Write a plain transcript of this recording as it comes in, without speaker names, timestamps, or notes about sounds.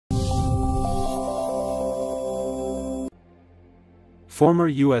Former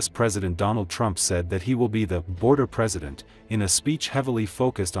U.S. President Donald Trump said that he will be the border president in a speech heavily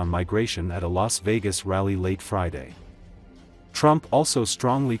focused on migration at a Las Vegas rally late Friday. Trump also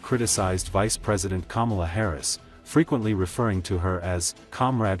strongly criticized Vice President Kamala Harris, frequently referring to her as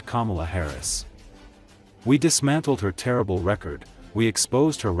Comrade Kamala Harris. "We dismantled her terrible record, we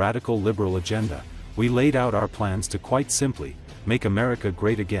exposed her radical liberal agenda, we laid out our plans to quite simply make America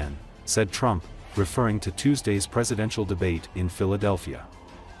great again," said Trump, referring to Tuesday's presidential debate in Philadelphia.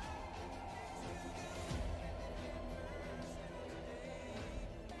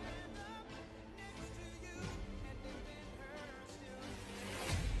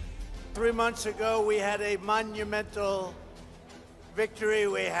 Three months ago, we had a monumental victory.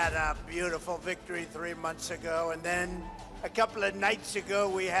 We had a beautiful victory 3 months ago. And then a couple of nights ago,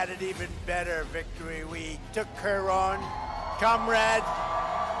 we had an even better victory. We took her on, Comrade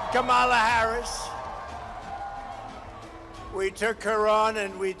Kamala Harris. We took her on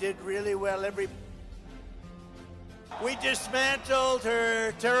and we did really well. We dismantled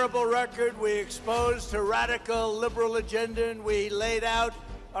her terrible record. We exposed her radical liberal agenda, and we laid out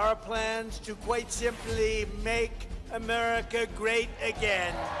our plans to quite simply make America great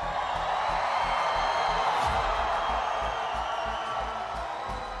again.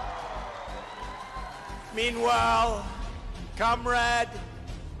 Meanwhile, Comrade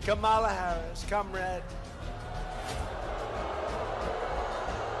Kamala Harris,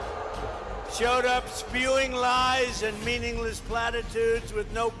 showed up spewing lies and meaningless platitudes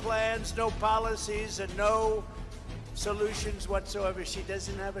with no plans, no policies, and no solutions whatsoever. She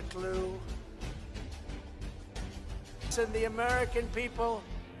doesn't have a clue. And the American people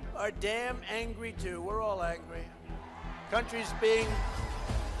are damn angry too. We're all angry. Country's being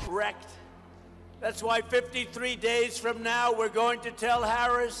wrecked. That's why 53 days from now, we're going to tell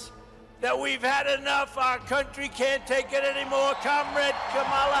Harris that we've had enough. Our country can't take it anymore. Comrade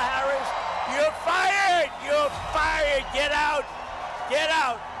Kamala Harris, you're fired! You're fired! Get out! Get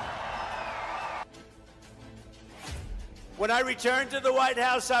out! When I return to the White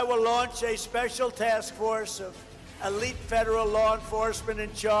House, I will launch a special task force of elite federal law enforcement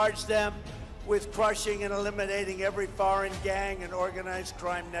and charge them with crushing and eliminating every foreign gang and organized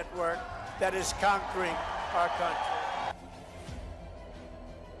crime network that is conquering our country.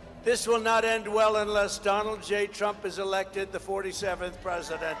 This will not end well unless Donald J. Trump is elected the 47th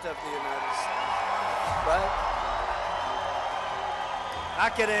President of the United States. Right?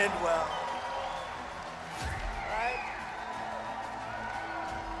 Not gonna end well.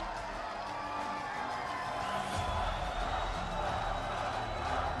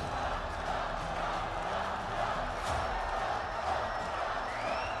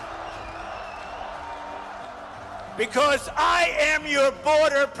 Because I am your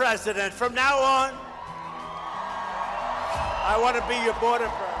border president. From now on, I want to be your border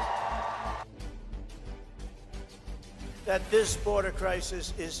president. That this border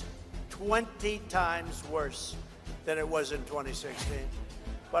crisis is 20 times worse than it was in 2016.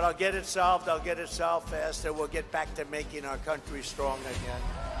 But I'll get it solved. I'll get it solved fast, and we'll get back to making our country strong again.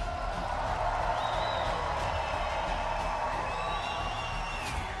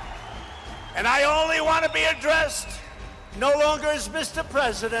 And I only want to be addressed no longer as Mr.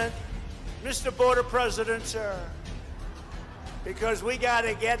 President, Mr. Border President, sir. Because we got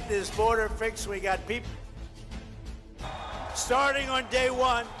to get this border fixed. We got people. Starting on day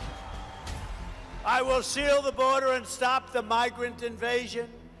one, I will seal the border and stop the migrant invasion.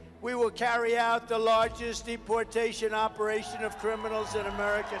 We will carry out the largest deportation operation of criminals in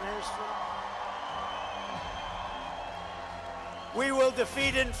American history. We will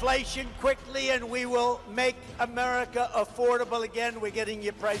defeat inflation quickly, and we will make America affordable again. We're getting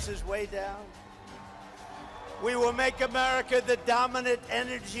your prices way down. We will make America the dominant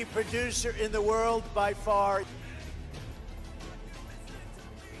energy producer in the world by far.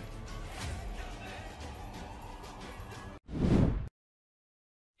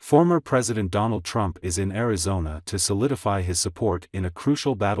 Former President Donald Trump is in Arizona to solidify his support in a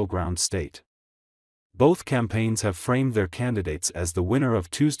crucial battleground state. Both campaigns have framed their candidates as the winner of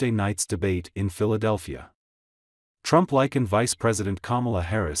Tuesday night's debate in Philadelphia. Trump likened Vice President Kamala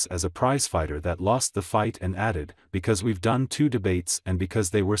Harris as a prizefighter that lost the fight and added, "Because we've done 2 debates and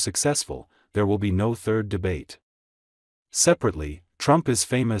because they were successful, there will be no third debate." Separately, Trump is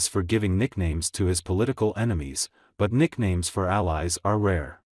famous for giving nicknames to his political enemies, but nicknames for allies are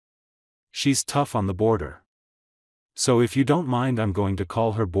rare. "She's tough on the border. So if you don't mind, I'm going to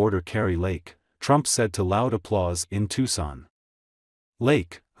call her Border Carrie Lake," Trump said to loud applause in Tucson.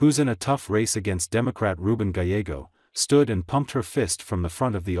 Lake, who's in a tough race against Democrat Ruben Gallego, stood and pumped her fist from the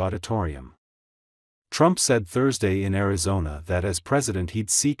front of the auditorium. Trump said Thursday in Arizona that as president he'd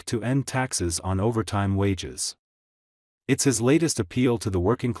seek to end taxes on overtime wages. It's his latest appeal to the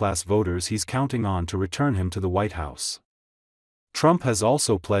working-class voters he's counting on to return him to the White House. Trump has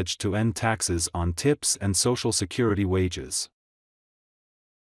also pledged to end taxes on tips and Social Security wages.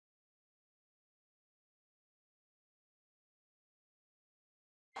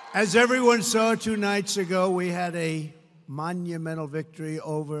 As everyone saw 2 nights ago, we had a monumental victory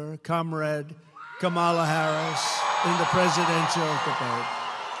over Comrade Kamala Harris in the presidential debate.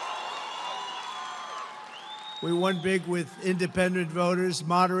 We won big with independent voters,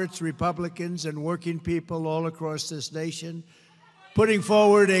 moderates, Republicans, and working people all across this nation, putting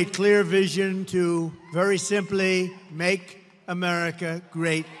forward a clear vision to, very simply, make America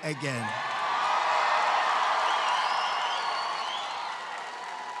great again.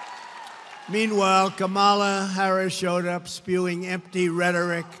 Meanwhile, Kamala Harris showed up spewing empty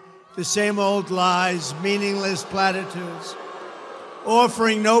rhetoric, the same old lies, meaningless platitudes,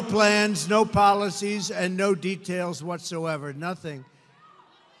 offering no plans, no policies, and no details whatsoever, nothing.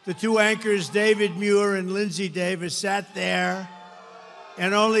 The 2 anchors, David Muir and Lindsay Davis, sat there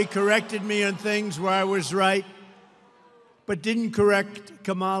and only corrected me on things where I was right, but didn't correct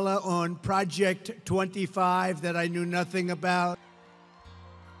Kamala on Project 25 that I knew nothing about.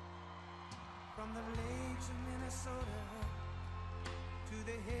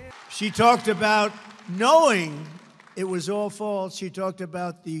 She talked about knowing it was all false. She talked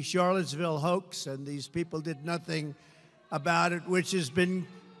about the Charlottesville hoax, and these people did nothing about it, which has been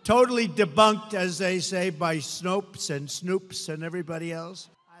totally debunked, as they say, by Snopes and Snoops and everybody else.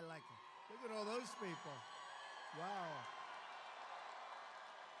 I like it. Look at all those people. Wow.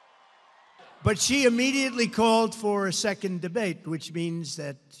 But she immediately called for a second debate, which means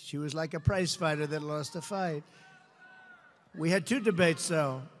that she was like a prize fighter that lost a fight. We had 2 debates,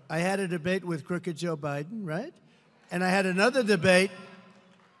 though. I had a debate with crooked Joe Biden, right? And I had another debate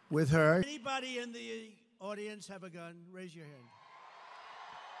with her. Anybody in the audience have a gun? Raise your hand.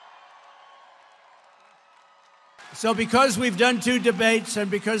 So because we've done 2 debates and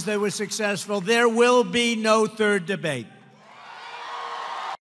because they were successful, there will be no third debate.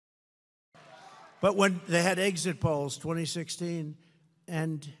 But when they had exit polls, 2016,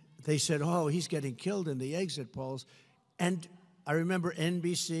 and they said, oh, he's getting killed in the exit polls. And I remember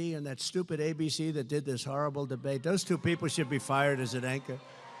NBC and that stupid ABC that did this horrible debate. Those 2 people should be fired as an anchor.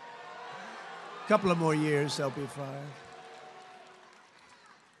 A couple of more years, they'll be fired.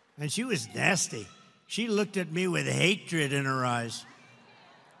 And she was nasty. She looked at me with hatred in her eyes.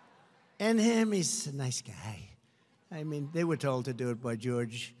 And him, he's a nice guy. I mean, they were told to do it by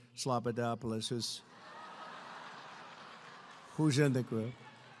George Slobodanopoulos, who's in the group,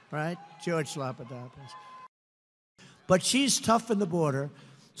 right? George Slobodanopoulos. But she's tough in the border,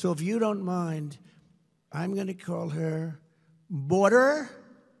 so if you don't mind, I'm going to call her Border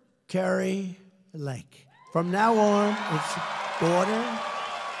Carry Lake. From now on, it's Border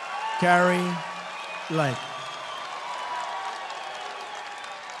Carry Lake.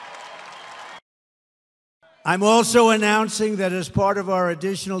 I'm also announcing that as part of our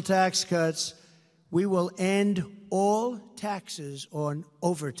additional tax cuts, we will end all taxes on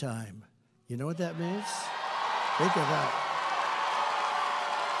overtime. You know what that means? Think of that.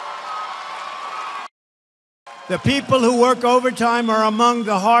 The people who work overtime are among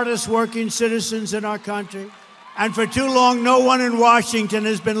the hardest working citizens in our country. And for too long, no one in Washington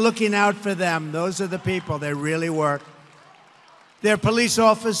has been looking out for them. Those are the people. They really work. They're police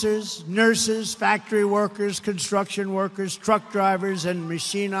officers, nurses, factory workers, construction workers, truck drivers, and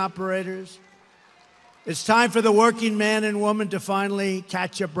machine operators. It's time for the working man and woman to finally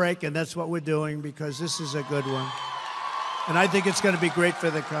catch a break, and that's what we're doing because this is a good one. And I think it's going to be great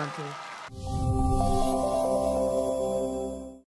for the country.